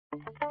Hey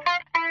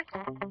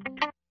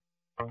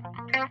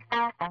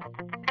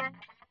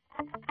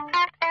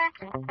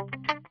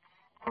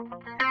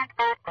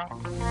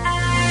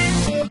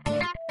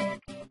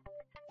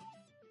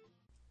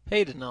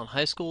Denell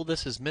High School,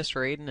 this is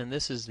Mr. Ayton, and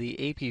this is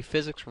the AP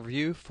Physics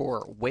review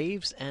for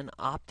waves and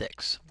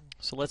optics.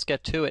 So let's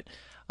get to it.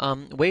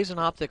 Waves and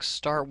optics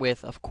start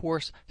with, of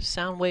course,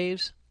 sound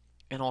waves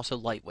and also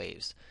light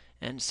waves.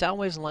 And sound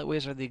waves and light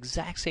waves are the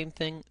exact same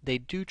thing. They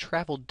do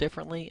travel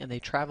differently, and they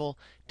travel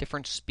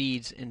different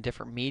speeds in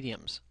different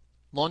mediums.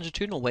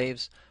 Longitudinal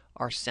waves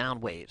are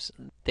sound waves.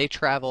 They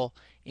travel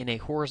in a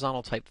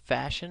horizontal type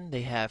fashion.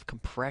 They have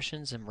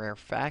compressions and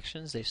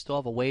rarefactions. They still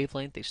have a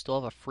wavelength. They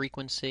still have a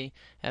frequency,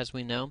 as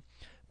we know.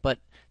 But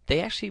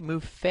they actually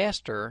move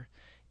faster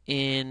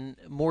in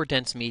more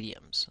dense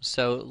mediums.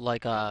 So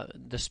like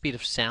the speed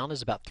of sound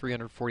is about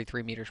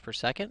 343 meters per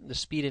second. The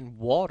speed in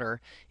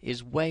water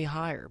is way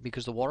higher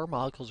because the water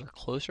molecules are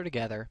closer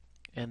together,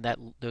 and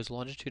those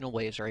longitudinal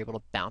waves are able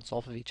to bounce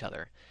off of each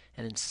other.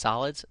 And in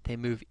solids, they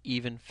move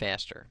even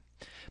faster.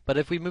 But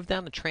if we move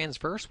down to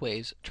transverse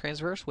waves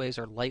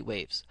are light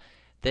waves.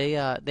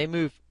 They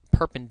move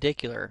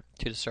perpendicular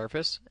to the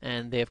surface,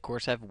 and they of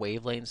course have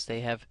wavelengths. They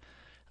have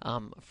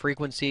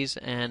frequencies,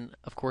 and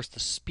of course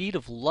the speed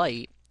of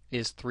light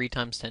is 3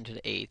 times 10 to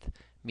the 8th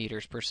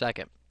meters per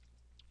second.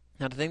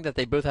 Now the thing that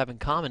they both have in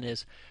common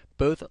is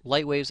both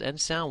light waves and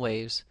sound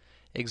waves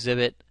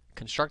exhibit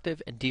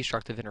constructive and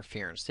destructive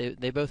interference.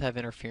 They both have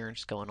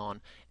interference going on,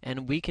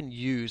 and we can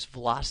use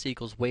velocity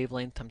equals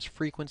wavelength times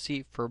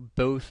frequency for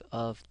both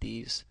of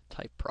these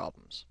type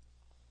problems.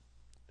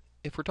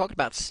 If we're talking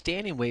about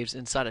standing waves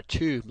inside a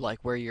tube, like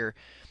where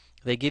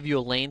they give you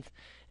a length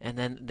and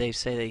then they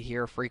say they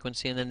hear a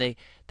frequency, and then they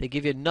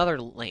give you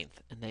another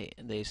length and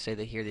they say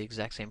they hear the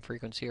exact same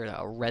frequency or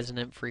a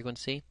resonant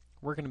frequency,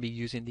 we're going to be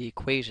using the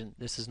equation.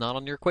 This is not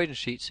on your equation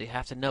sheet, so you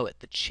have to know it.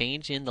 The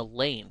change in the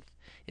length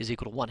is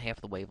equal to 1/2 of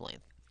the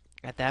wavelength.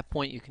 At that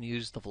point, you can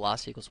use the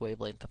velocity equals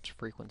wavelength times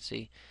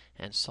frequency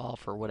and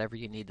solve for whatever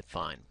you need to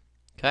find.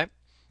 Okay?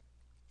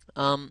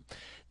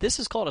 This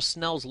is called a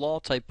Snell's law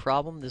type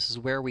problem. This is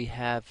where we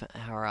have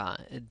our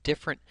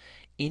different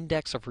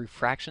index of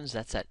refractions.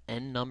 That's that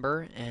n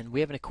number, and we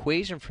have an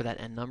equation for that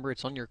n number.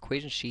 It's on your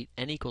equation sheet.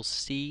 N equals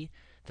c,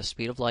 the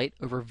speed of light,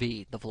 over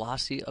v, the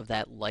velocity of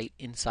that light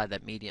inside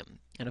that medium.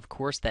 And of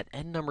course, that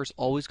n number is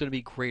always going to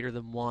be greater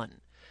than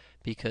 1.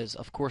 Because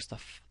of course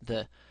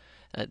the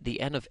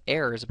n of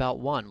air is about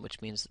 1,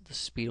 which means that the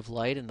speed of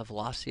light and the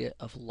velocity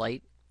of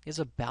light is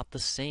about the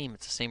same.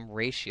 It's the same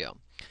ratio.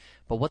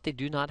 But what they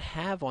do not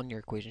have on your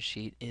equation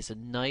sheet is a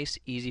nice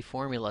easy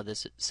formula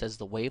that says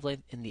the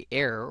wavelength in the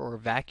air or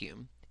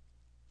vacuum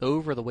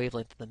over the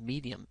wavelength of the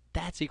medium,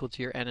 that's equal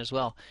to your n as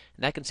well.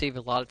 And that can save you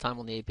a lot of time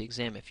on the AP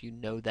exam if you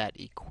know that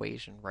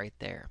equation right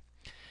there.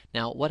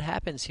 Now, what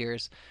happens here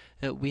is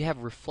we have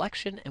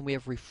reflection and we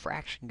have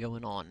refraction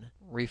going on.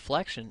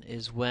 Reflection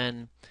is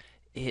when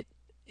it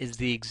is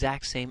the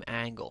exact same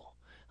angle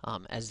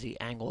as the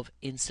angle of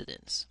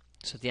incidence.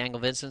 So if the angle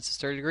of incidence is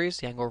 30 degrees,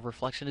 the angle of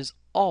reflection is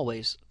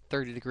always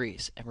 30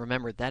 degrees. And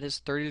remember, that is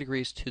 30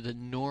 degrees to the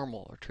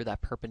normal, or to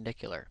that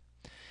perpendicular.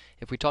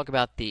 If we talk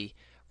about the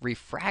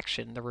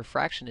refraction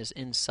is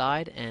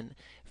inside, and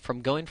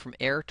from going from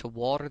air to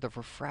water, the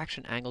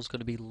refraction angle is going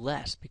to be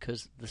less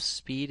because the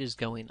speed is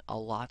going a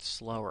lot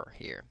slower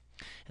here.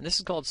 And this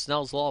is called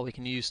Snell's law. We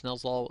can use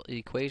Snell's law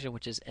equation,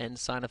 which is n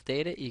sine of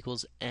theta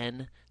equals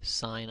n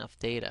sine of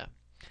theta.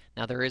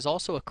 Now there is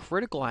also a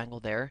critical angle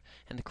there,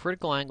 and the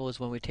critical angle is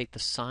when we take the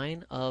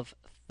sine of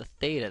the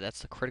theta,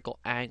 that's the critical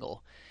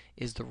angle,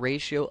 is the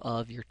ratio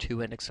of your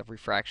two index of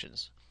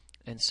refractions.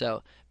 And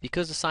so,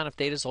 because the sine of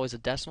theta is always a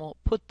decimal,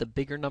 put the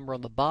bigger number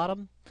on the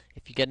bottom.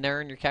 If you get an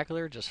error in your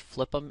calculator, just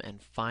flip them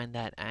and find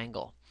that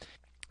angle.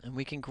 And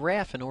we can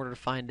graph in order to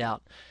find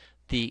out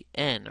the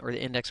n, or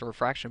the index of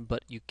refraction,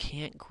 but you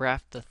can't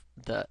graph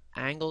the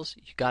angles.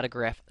 You got to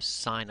graph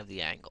sine of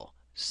the angle.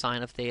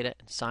 Sine of theta,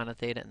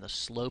 and the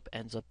slope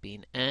ends up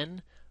being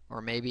n,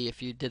 or maybe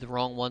if you did the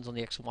wrong ones on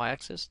the x and y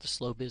axis, the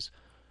slope is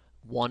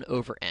 1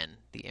 over n,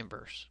 the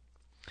inverse.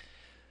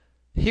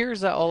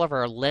 Here's all of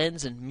our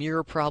lens and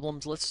mirror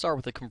problems. Let's start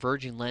with a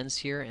converging lens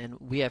here, and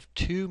we have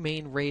two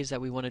main rays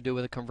that we want to do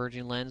with a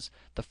converging lens.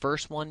 The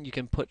first one you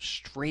can put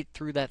straight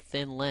through that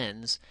thin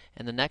lens,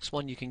 and the next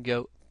one you can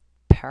go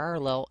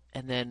parallel,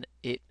 and then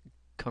it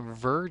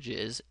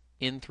converges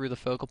in through the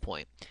focal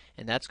point.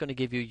 And that's going to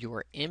give you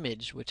your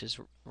image, which is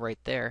right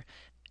there.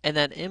 And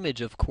that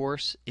image, of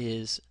course,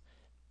 is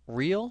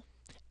real,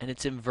 and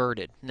it's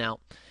inverted.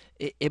 Now,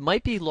 it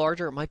might be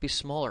larger, it might be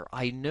smaller.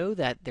 I know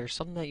that there's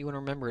something that you want to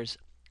remember is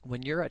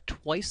when you're at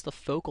twice the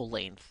focal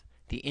length,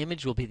 the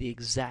image will be the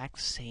exact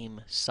same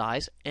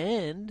size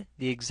and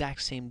the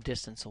exact same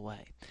distance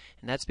away.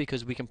 And that's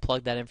because we can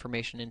plug that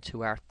information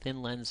into our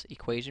thin lens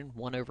equation.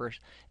 1 over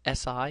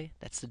SI,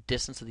 that's the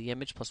distance of the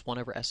image, plus 1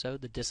 over SO,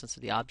 the distance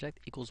of the object,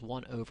 equals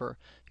 1 over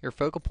your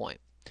focal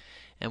point.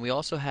 And we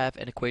also have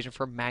an equation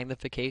for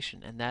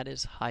magnification, and that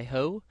is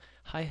hi-ho,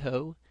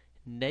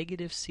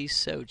 negative C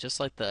so, just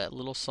like the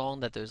little song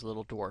that those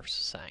little dwarfs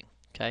sang.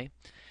 Okay?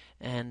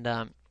 And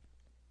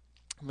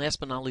last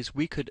but not least,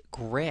 we could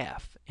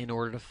graph in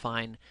order to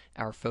find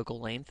our focal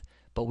length,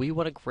 but we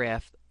want to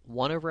graph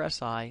 1 over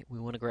SI, we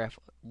want to graph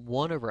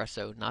 1 over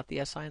SO, not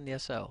the SI and the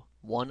SO,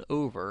 1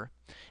 over,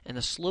 and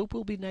the slope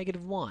will be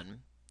 -1.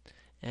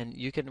 And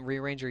you can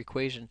rearrange your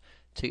equation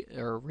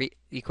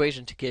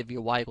to give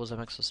you y equals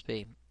mx plus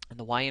b. And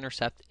the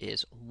y-intercept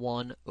is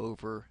 1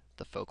 over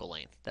the focal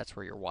length. That's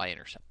where your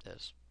y-intercept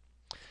is.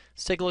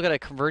 Let's take a look at a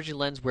converging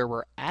lens where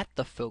we're at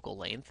the focal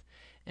length,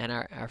 and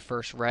our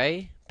first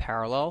ray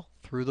parallel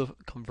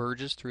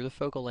converges through the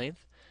focal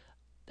length.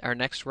 Our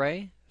next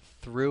ray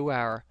through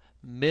our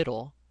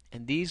middle,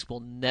 and these will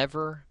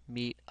never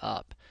meet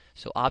up.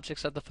 So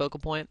objects at the focal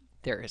point,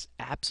 there is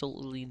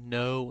absolutely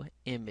no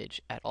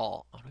image at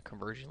all on a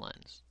converging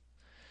lens.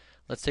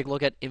 Let's take a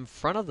look at in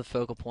front of the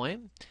focal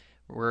point.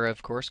 We're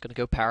of course going to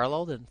go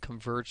parallel, then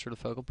converge through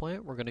the focal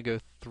point. We're going to go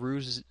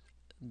through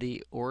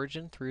the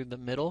origin, through the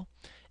middle,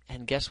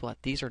 and guess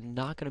what? These are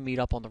not going to meet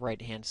up on the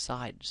right hand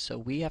side. So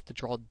we have to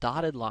draw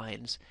dotted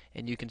lines,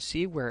 and you can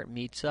see where it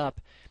meets up.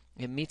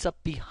 It meets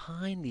up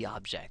behind the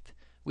object,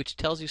 which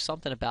tells you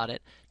something about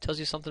it, tells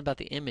you something about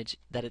the image,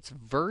 that it's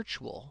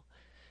virtual.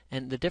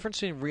 And the difference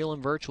between real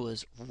and virtual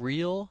is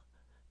real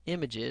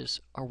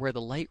images are where the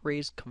light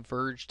rays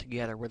converge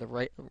together, where the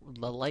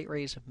light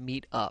rays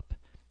meet up.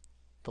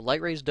 The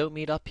light rays don't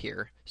meet up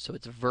here, so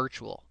it's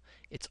virtual.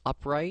 It's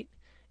upright,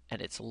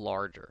 and it's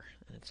larger.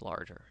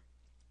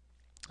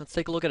 Let's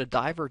take a look at a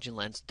divergent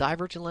lens.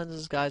 Divergent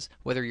lenses, guys,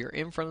 whether you're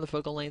in front of the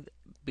focal length,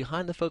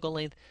 behind the focal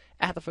length,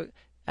 at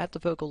the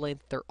focal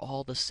length, they're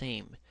all the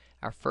same.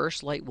 Our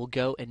first light will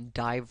go and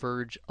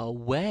diverge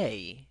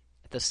away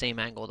at the same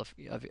angle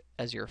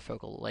as your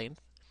focal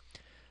length.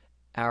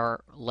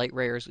 Our light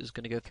ray is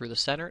going to go through the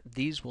center.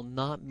 These will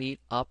not meet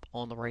up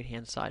on the right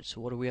hand side.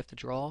 So what do we have to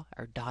draw?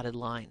 Our dotted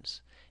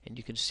lines. And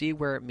you can see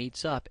where it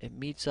meets up. It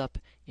meets up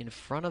in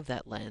front of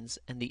that lens,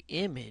 and the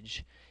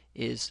image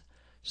is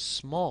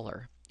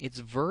smaller. It's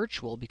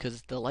virtual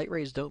because the light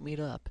rays don't meet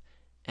up,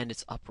 and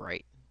it's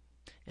upright.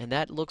 And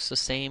that looks the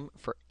same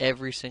for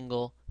every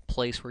single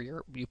place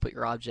where you put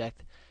your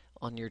object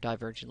on your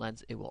divergent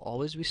lens. It will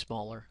always be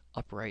smaller,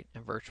 upright,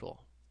 and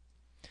virtual.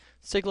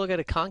 Let's take a look at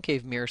a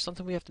concave mirror.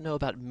 Something we have to know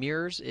about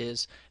mirrors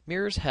is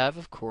mirrors have,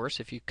 of course,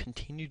 if you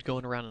continued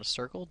going around in a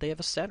circle, they have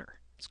a center.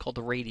 It's called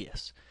the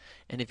radius.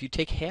 And if you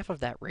take half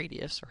of that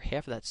radius, or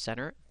half of that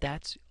center,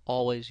 that's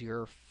always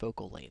your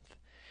focal length.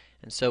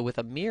 And so with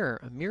a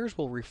mirror, mirrors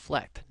will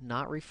reflect,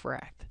 not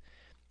refract.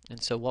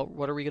 And so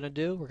what are we going to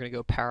do? We're going to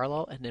go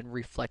parallel and then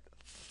reflect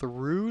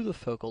through the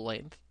focal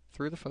length,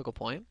 through the focal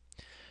point.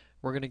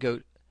 We're going to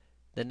go,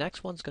 the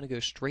next one's going to go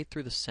straight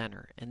through the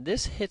center. And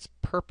this hits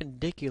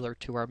perpendicular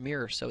to our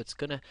mirror. So it's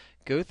going to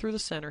go through the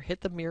center,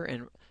 hit the mirror,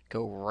 and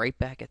go right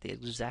back at the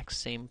exact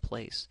same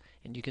place.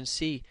 And you can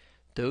see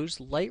those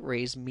light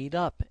rays meet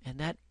up, and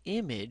that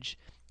image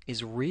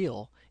is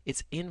real.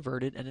 It's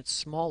inverted and it's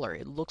smaller.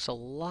 It looks a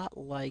lot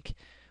like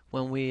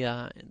when we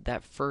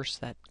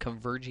that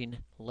converging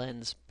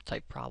lens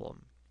type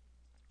problem.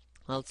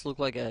 Now let's look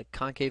like a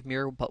concave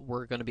mirror, but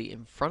we're going to be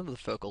in front of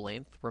the focal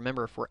length.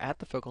 Remember, if we're at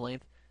the focal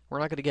length, we're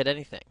not going to get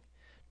anything.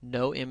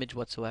 No image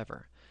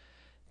whatsoever.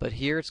 But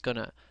here it's going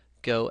to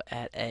go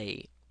at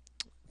a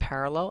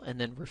parallel and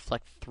then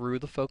reflect through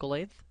the focal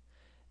length.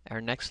 Our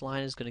next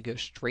line is going to go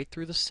straight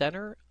through the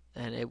center,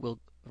 and it will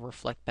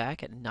reflect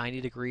back at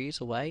 90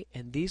 degrees away,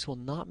 and these will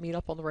not meet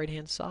up on the right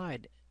hand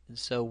side. And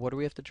so what do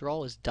we have to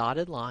draw is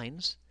dotted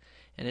lines,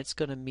 and it's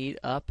going to meet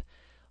up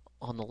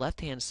on the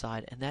left hand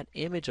side, and that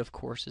image of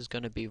course is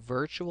going to be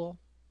virtual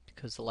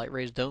because the light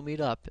rays don't meet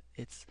up.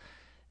 It's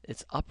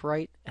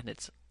upright and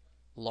it's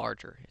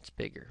larger, it's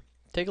bigger.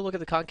 Take a look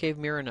at the concave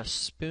mirror in a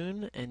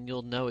spoon and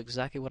you'll know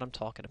exactly what I'm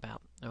talking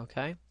about.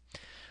 Okay?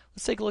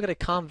 Let's take a look at a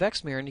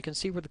convex mirror, and you can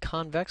see where the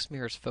convex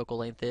mirror's focal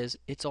length is.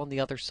 It's on the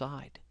other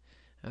side.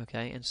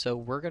 Okay, and so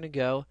we're going to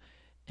go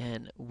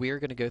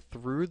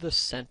through the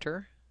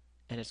center,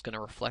 and it's going to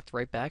reflect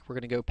right back. We're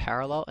going to go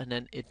parallel, and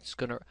then it's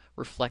going to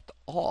reflect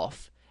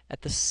off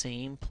at the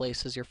same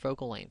place as your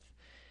focal length.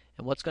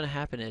 And what's going to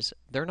happen is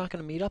they're not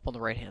going to meet up on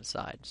the right hand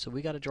side. So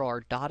we got to draw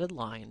our dotted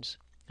lines,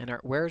 and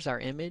where's our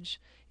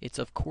image? It's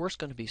of course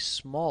going to be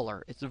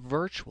smaller. It's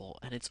virtual,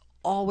 and it's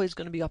always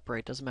going to be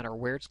upright. Doesn't matter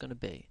where it's going to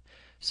be.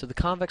 So the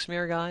convex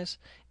mirror, guys,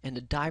 and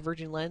the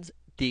diverging lens,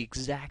 the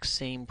exact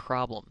same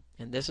problem.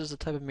 And this is the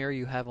type of mirror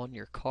you have on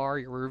your car,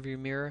 your rearview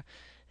mirror,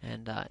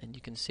 and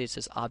you can see it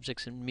says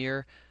objects in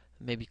mirror,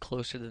 maybe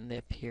closer than they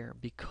appear,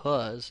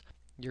 because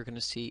you're going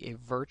to see a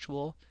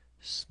virtual,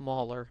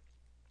 smaller,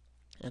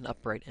 and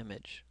upright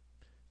image.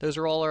 Those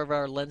are all of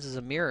our lenses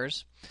and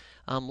mirrors.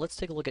 Let's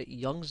take a look at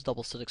Young's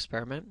double slit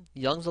experiment.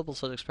 Young's double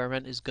slit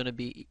experiment is going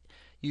to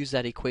use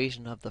that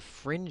equation of the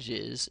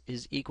fringes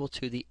is equal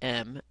to the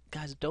m.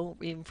 Guys,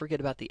 don't even forget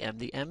about the m.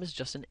 The m is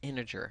just an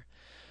integer.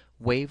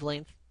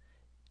 Wavelength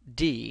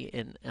d,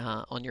 and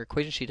on your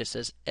equation sheet it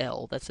says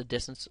L. That's the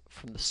distance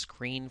from the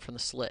screen from the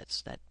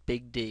slits, that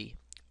big D,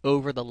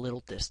 over the little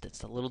distance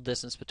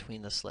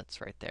between the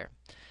slits right there.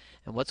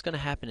 And what's going to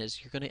happen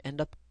is you're going to end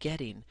up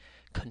getting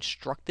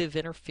constructive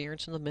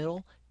interference in the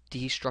middle,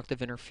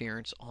 destructive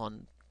interference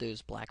on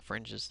those black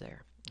fringes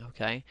there.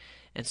 Okay,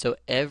 and so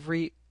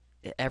every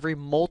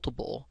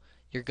multiple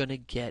you're going to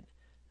get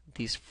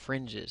these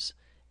fringes.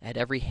 At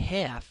every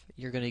half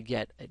you're going to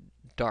get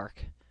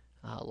dark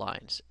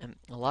lines. And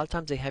a lot of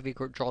times they have you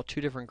draw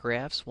two different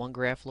graphs. One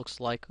graph looks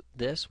like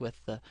this with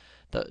the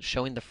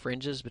showing the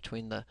fringes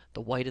between the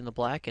white and the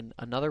black, and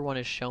another one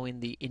is showing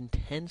the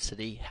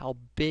intensity, how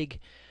big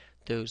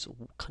those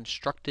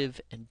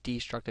constructive and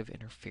destructive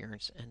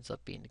interference ends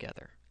up being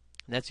together.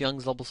 And that's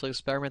Young's double slit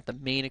experiment, the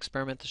main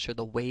experiment to show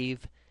the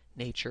wave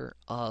nature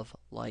of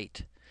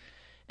light.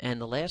 And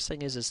the last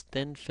thing is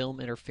thin film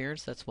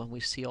interference. That's when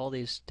we see all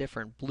these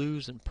different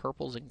blues and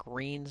purples and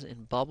greens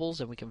in bubbles,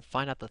 and we can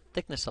find out the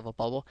thickness of a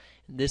bubble.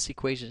 And this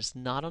equation is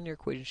not on your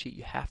equation sheet.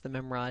 You have to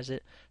memorize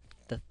it.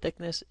 The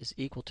thickness is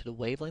equal to the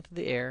wavelength of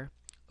the air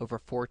over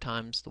 4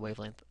 times the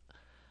wavelength,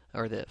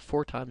 or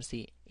 4 times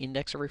the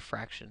index of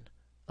refraction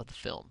of the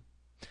film.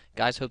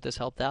 Guys, hope this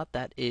helped out.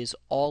 That is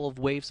all of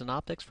waves and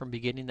optics from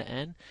beginning to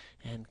end,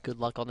 and good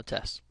luck on the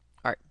test.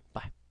 All right,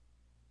 bye.